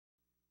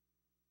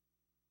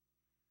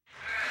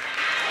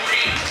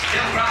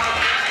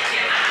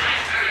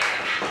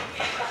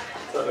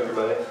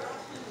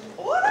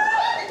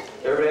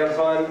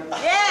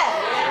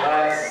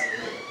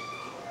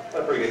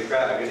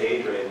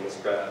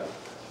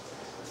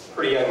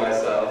pretty young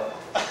myself.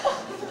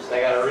 And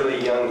I got a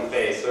really young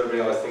face, so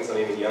everybody always thinks I'm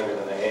even younger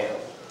than I am.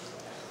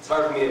 It's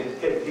hard for me to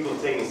get people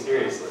to take me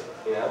seriously,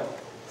 you know?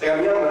 It's like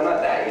I'm young, but I'm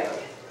not that young.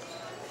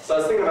 So I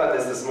was thinking about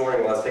this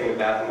morning while I was taking a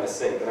bath in my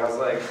sink, and I was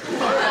like,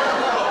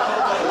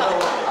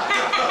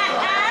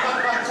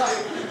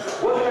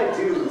 what can I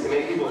do to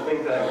make people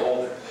think that I'm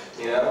older,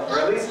 you know? Or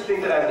at least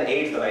think that I'm the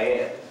age that I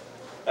am.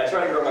 I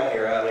tried to grow my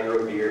hair out, and I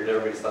grew a beard, and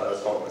everybody just thought I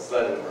was homeless, so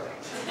that didn't work.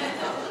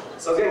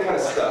 So I was getting kind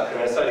of stuck, and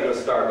I decided to go to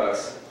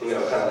Starbucks, you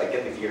know, kind of like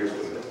get the gears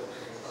moving.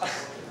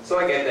 So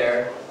I get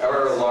there, I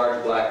order a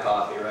large black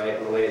coffee, right?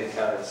 And the lady at the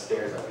counter just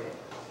stares at me.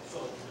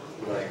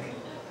 I'm like,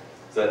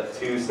 is that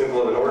too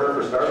simple of an order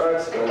for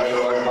Starbucks? Can I get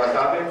a large black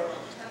coffee?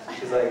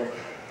 She's like,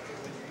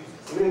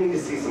 I'm gonna need to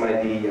see some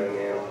ID, young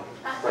man.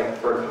 Like,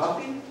 for a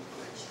coffee?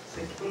 It's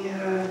like,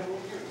 yeah,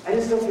 I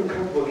just don't feel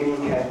comfortable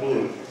getting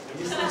caffeine. You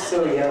just look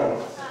so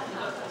young.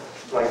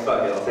 I'm like,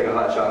 fuck it, I'll take a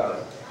hot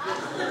chocolate.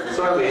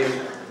 So I leave.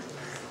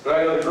 Then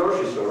I go to the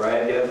grocery store,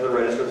 right? I get up to the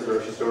register of the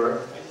grocery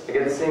store. I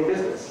get the same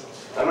business.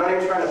 I'm not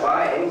even trying to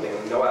buy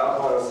anything. No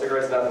alcohol, no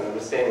cigarettes, nothing. I'm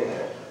just standing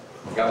there.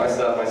 Got my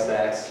stuff, my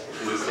snacks.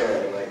 She's just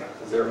staring at me like,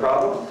 is there a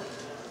problem?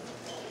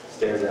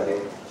 Stares at me.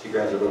 She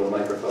grabs her little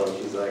microphone.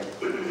 She's like,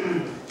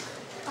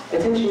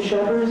 attention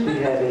shoppers, we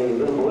have a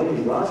little boy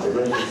who lost at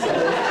register 7.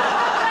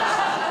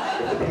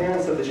 If the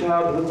parents of the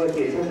child who looked like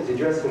he attempted to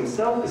dress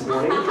himself this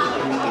morning, please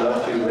come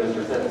up to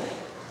register 7.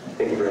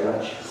 Thank you very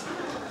much.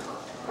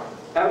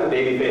 Having a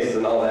baby face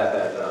isn't all that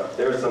bad though.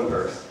 There are some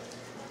perks.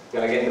 You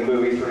know, I get into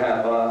movies for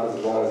half off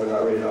as long as they're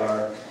not rated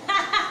R.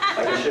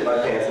 I can shit my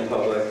pants in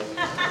public.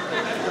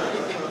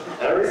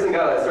 And I recently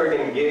started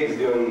getting gigs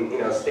doing, you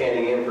know,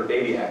 standing in for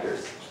baby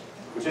actors,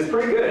 which is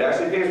pretty good. It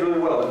actually pays really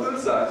well. The food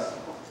sucks,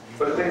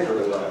 but it pays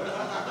really well.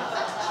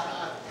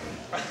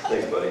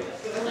 Thanks, buddy.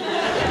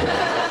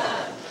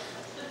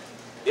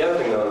 The other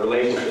thing though,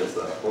 relationships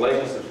though.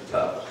 Relationships are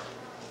tough.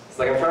 It's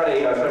like I'm trying to,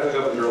 you know, I try to hook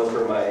up with girls who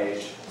are my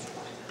age.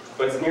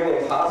 But it's nearly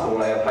impossible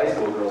when I have high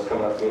school girls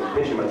come up to me and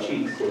pinching my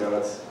cheeks, you know,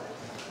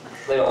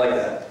 they don't like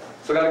that.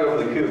 So I gotta go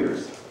for the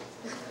cougars.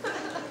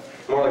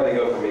 More like they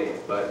go for me,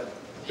 but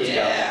just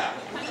count.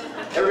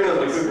 Everybody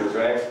knows the cougars,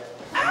 right?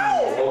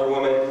 Ow! Older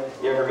woman,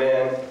 younger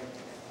man.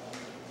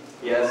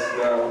 Yes,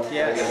 no,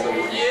 yes. I guess so.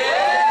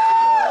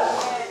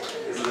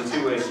 This is a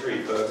two-way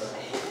street, folks.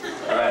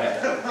 Alright.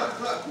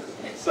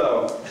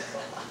 So,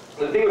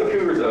 the thing with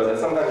cougars though is that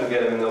sometimes you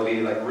get them and they'll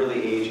be like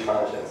really age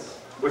conscious,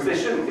 which they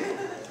shouldn't be.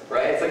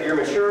 Right? It's like you're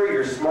mature,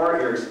 you're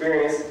smart, you're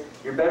experienced,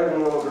 you're better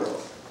than little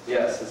girls.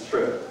 Yes, it's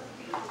true.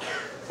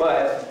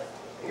 But,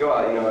 you go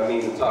out, you know, I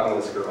mean, I'm talking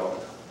to this girl.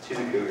 She's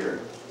a cougar.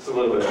 She's a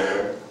little bit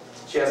older.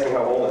 She asked me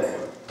how old I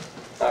am.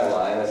 I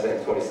lie, and I say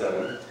I'm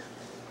 27.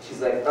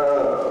 She's like,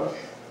 oh,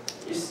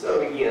 you're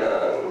so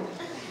young.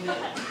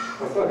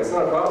 Well, look, it's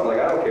not a problem. Like,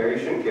 I don't care. You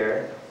shouldn't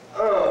care.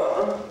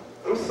 Oh,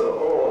 I'm so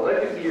old. I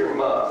could be your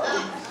mom.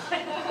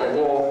 Like,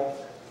 well,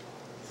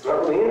 I'm not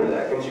really into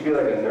that. Couldn't you be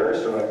like a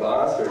nurse or my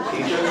boss or a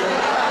teacher?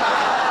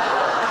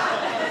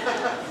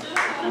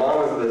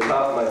 Mom is at the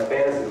top of my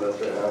fantasy list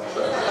right now.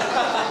 So.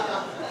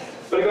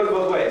 But it goes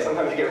both ways.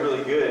 Sometimes you get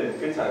really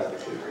good times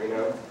with a cougar, you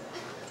know?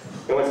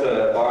 I went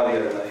to a bar the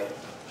other night.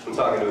 I'm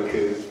talking to a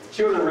cougar.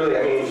 She wasn't really,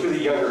 I mean, she was a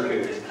younger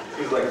cougar.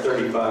 She was like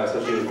 35,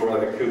 so she was more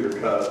like a cougar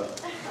cub.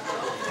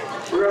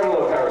 We were having a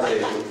little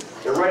conversation,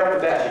 and right off the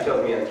bat, she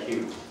tells me I'm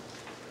cute.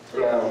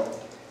 Now,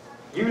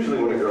 usually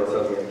when a girl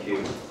tells me I'm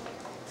cute,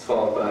 it's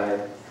followed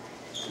by,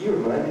 you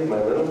remind me of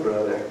my little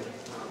brother.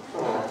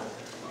 Aww.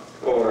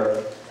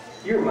 Or,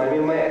 you remind me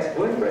of my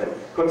ex-boyfriend,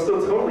 who I'm still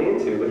totally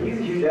into, but he's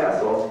a huge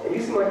asshole, and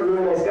you seem like a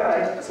really nice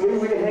guy, so maybe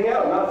we can hang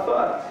out and not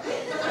fuck.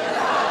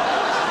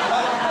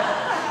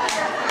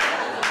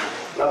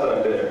 Not that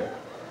I'm bitter.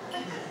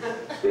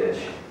 Bitch.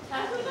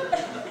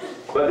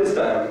 But this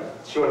time,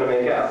 she wanted to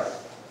make out.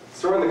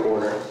 So we're in the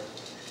corner.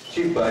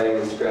 She's biting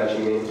and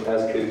scratching me,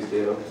 as cougs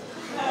do.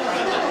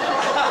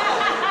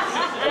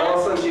 And all of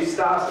a sudden, she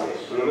stops me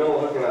in the middle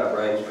of hooking up,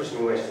 right? And she pushes me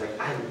away. She's like,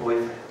 I have a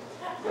boyfriend.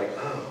 I'm like,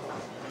 oh,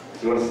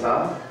 do you want to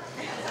stop?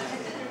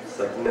 It's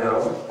like,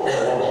 no.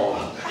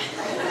 Oh.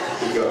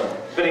 Keep going.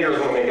 If any girls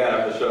want to make out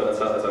after the show, that's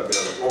how it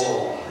goes.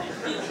 Oh.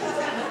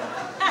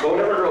 But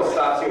whenever a girl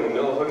stops you in the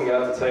middle of hooking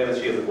up to tell you that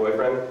she has a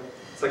boyfriend,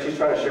 it's like she's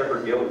trying to share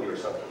her guilt with you or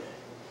something.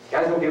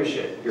 Guys don't give a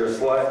shit. You're a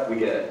slut, we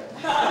get it.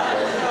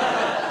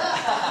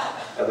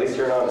 At least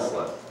you're not a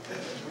slut.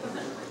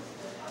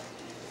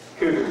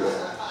 Cougars.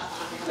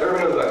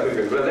 Everyone knows about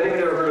cougars, but has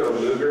anybody ever heard of a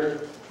mooger?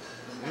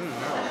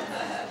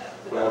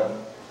 No.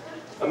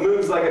 A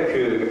moog's like a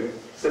coug,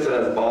 except it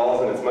has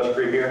balls and it's much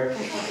creepier.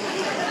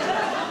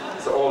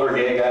 It's older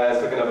gay guys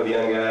hooking up with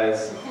young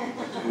guys.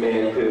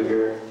 Man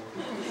cougar.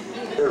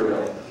 They're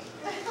real.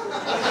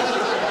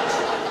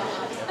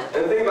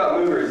 And the thing about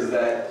moogers is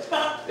that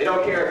they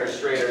don't care if you're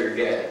straight or you're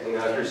gay. You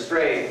know, if you're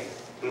straight,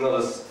 then they'll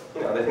just,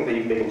 you know, they think that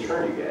they can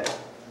turn you gay.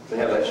 They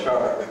have that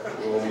charm, a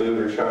little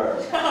mooger charm.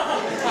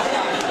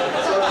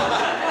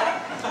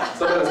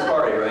 So I'm at this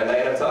party, right, and I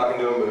end up talking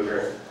to a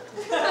mooger.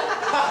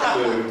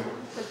 Moog.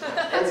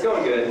 And it's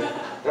going good.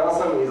 And all of a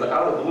sudden he's like,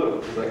 out of the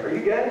blue, he's like, are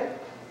you gay?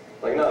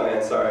 Like, no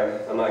man, sorry,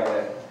 I'm not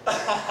gay.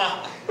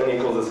 Then he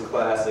pulls this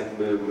classic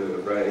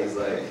move, right? He's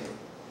like,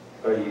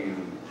 are you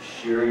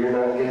sure you're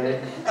not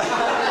gay?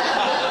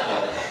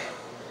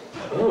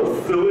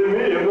 Oh, silly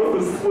me, I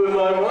must have split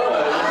my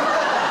mind.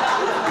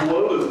 Let's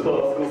blow this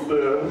popsicle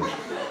stand.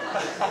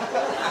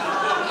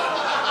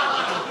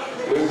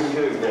 Moves and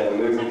coots, man,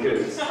 moves and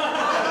coots.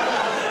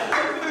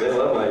 They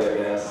love my young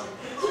ass.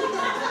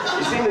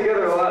 You seem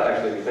together a lot,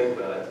 actually, if you think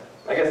about it.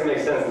 I guess it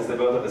makes sense since they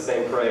both have the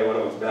same prey, one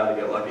of them's bound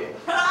to get lucky.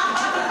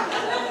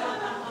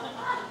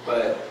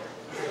 But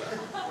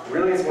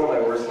really, it's one of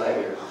my worst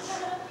nightmares.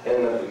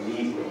 Ending up in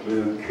meat and a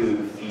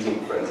moo-coo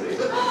feeding frenzy.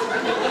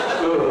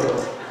 Ugh.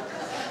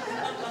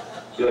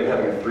 Feel like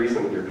having a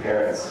threesome with your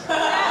parents.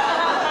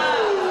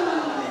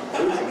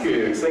 Moves and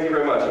coots. Thank you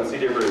very much. I'm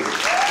CJ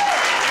Bruce.